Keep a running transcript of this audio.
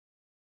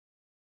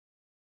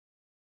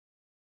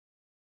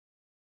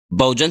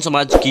बहुजन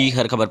समाज की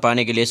हर खबर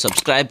पाने के लिए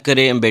सब्सक्राइब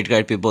करें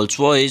अम्बेडकर पीपल्स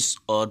वॉइस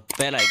और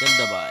बेल आइकन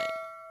दबाएं।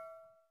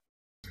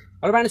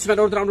 और मैं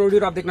नोराट्राम लोरी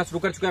और आप देखना शुरू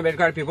कर चुके हैं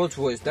अम्बेडकर पीपल्स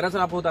वॉइस। दरअसल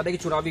आपको बता दें कि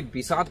चुनावी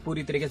बिसात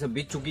पूरी तरीके से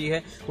बीत चुकी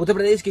है। उत्तर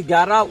प्रदेश की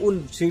 11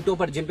 उन सीटों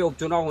पर जिन पे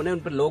उपचुनाव होने उन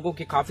पर लोगों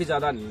की काफी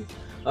ज्यादा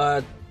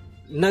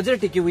नजर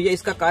टिकी हुई है।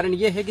 इसका कारण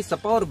यह है कि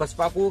सपा और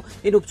बसपा को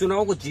इन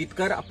उपचुनावों को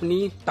जीतकर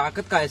अपनी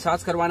ताकत का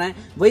एहसास करवाना है,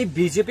 वही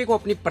बीजेपी को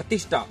अपनी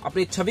प्रतिष्ठा,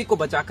 अपनी छवि को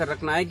बचाकर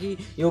रखना है कि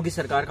योगी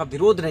सरकार का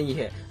विरोध नहीं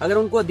है। अगर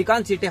उनको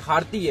अधिकांश सीटें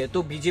हारती है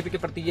तो बीजेपी के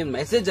प्रति ये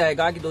मैसेज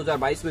आएगा कि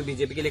 2022 में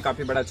बीजेपी के लिए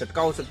काफी बड़ा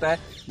झटका हो सकता है।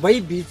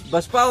 वही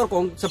बसपा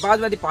और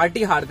समाजवादी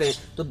पार्टी हारते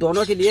हैं तो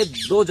दोनों के लिए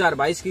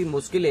 2022 की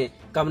मुश्किलें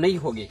कम नहीं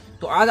होगी।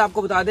 तो आज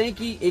आपको बता दें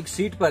कि एक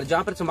सीट पर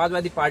जहां पर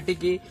समाजवादी पार्टी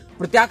की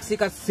प्रत्याशी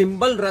का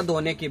सिंबल रद्द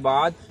होने के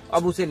बाद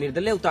अब उसे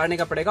निर्दलीय उतारने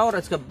का पड़ेगा और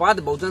इसके बाद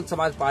बहुजन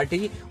समाज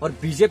पार्टी और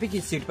बीजेपी की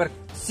सीट पर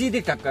सीधी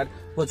टक्कर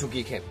हो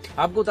चुकी है।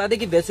 आपको बता दें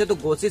कि वैसे तो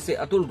घोसी से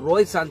अतुल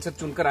रॉय सांसद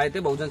चुनकर आए थे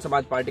बहुजन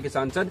समाज पार्टी के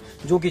सांसद,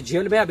 जो कि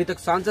जेल में अभी तक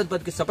सांसद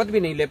पद की शपथ भी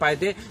नहीं ले पाए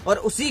थे। और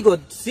उसी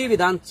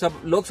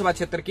लोकसभा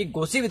क्षेत्र की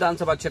घोसी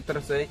विधानसभा क्षेत्र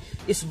से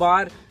इस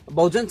बार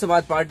बहुजन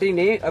समाज पार्टी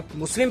ने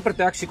मुस्लिम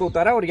प्रत्याशी को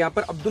उतारा और यहाँ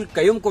पर अब्दुल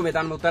कयूम को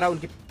मैदान में उतारा।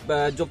 उनकी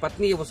जो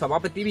पत्नी है वो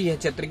सभापति भी है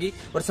क्षेत्र की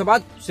और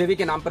समाज सेवी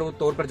के नाम पर वो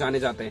तौर पर जाने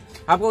जाते हैं।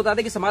 आपको बता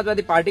दें कि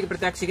समाजवादी पार्टी के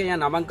प्रत्याशी के यहाँ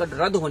नामांकन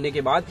रद्द होने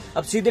के बाद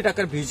अब सीधे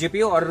टक्कर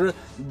बीजेपी और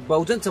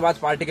बहुजन समाज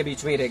पार्टी के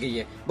बीच में ही रह गई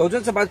है।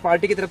 बहुजन समाज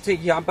पार्टी की तरफ से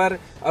यहाँ पर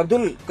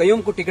अब्दुल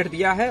कयूम को टिकट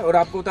दिया है और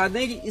आपको बता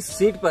दें कि इस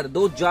सीट पर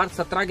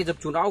 2017 के जब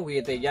चुनाव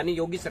हुए थे, यानी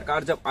योगी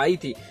सरकार जब आई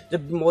थी,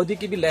 जब मोदी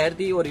की भी लहर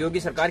थी और योगी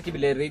सरकार की भी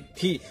लहर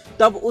थी,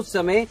 तब उस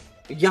समय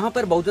यहाँ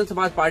पर बहुजन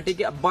समाज पार्टी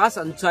के अब्बास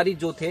अंसारी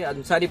जो थे,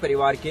 अंसारी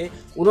परिवार के,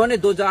 उन्होंने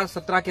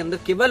 2017 के अंदर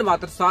केवल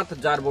मात्र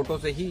 7,000 वोटों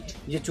से ही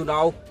ये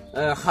चुनाव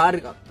हार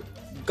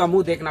का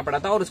मुंह देखना पड़ा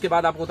था। और उसके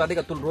बाद आपको बता दें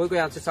कि अतुल रॉय को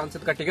यहाँ से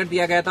सांसद का टिकट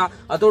दिया गया था।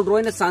 अतुल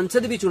रॉय ने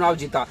सांसद भी चुनाव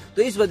जीता,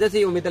 तो इस वजह से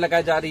ये उम्मीद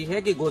लगाई जा रही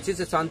है कि घोसी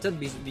से सांसद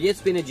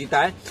बीएसपी ने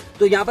जीता है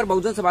तो यहाँ पर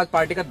बहुजन समाज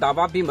पार्टी का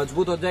दावा भी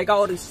मजबूत हो जाएगा।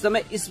 और इस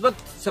समय इस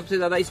वक्त सबसे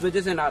ज्यादा इस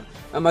वजह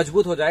से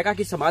मजबूत हो जाएगा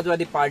कि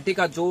समाजवादी पार्टी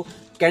का जो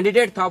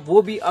कैंडिडेट था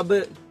वो भी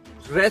अब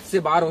रेस से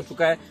बाहर हो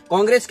चुका है।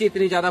 कांग्रेस की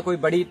इतनी ज्यादा कोई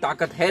बड़ी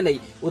ताकत है नहीं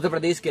उत्तर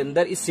प्रदेश के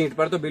अंदर, इस सीट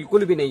पर तो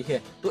बिल्कुल भी नहीं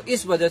है। तो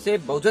इस वजह से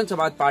बहुजन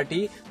समाज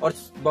पार्टी और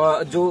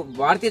जो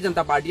भारतीय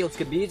जनता पार्टी है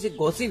उसके बीच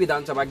घोसी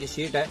विधानसभा की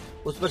सीट है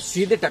उस पर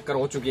सीधे टक्कर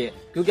हो चुकी है,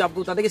 क्योंकि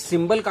आपको बता दें कि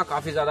सिंबल का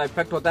काफी ज्यादा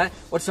इफेक्ट होता है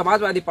और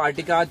समाजवादी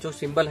पार्टी का जो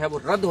सिंबल है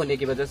वो रद्द होने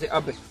की वजह से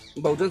अब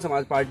बहुजन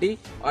समाज पार्टी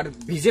और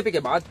बीजेपी के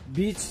बाद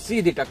बीच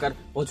सीधी टक्कर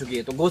हो चुकी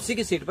है। तो घोसी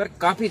की सीट पर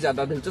काफी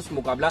ज्यादा दिलचस्प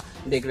मुकाबला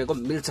देखने को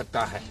मिल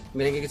सकता है।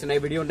 मिलेंगे किसी नई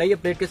वीडियो नई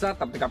अपडेट के साथ,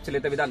 तब तक आपसे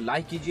लेते विदा।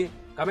 लाइक कीजिए,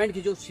 कमेंट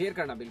कीजिए, शेयर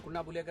करना बिल्कुल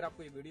ना भूलिए अगर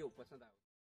आपको ये वीडियो पसंद आए।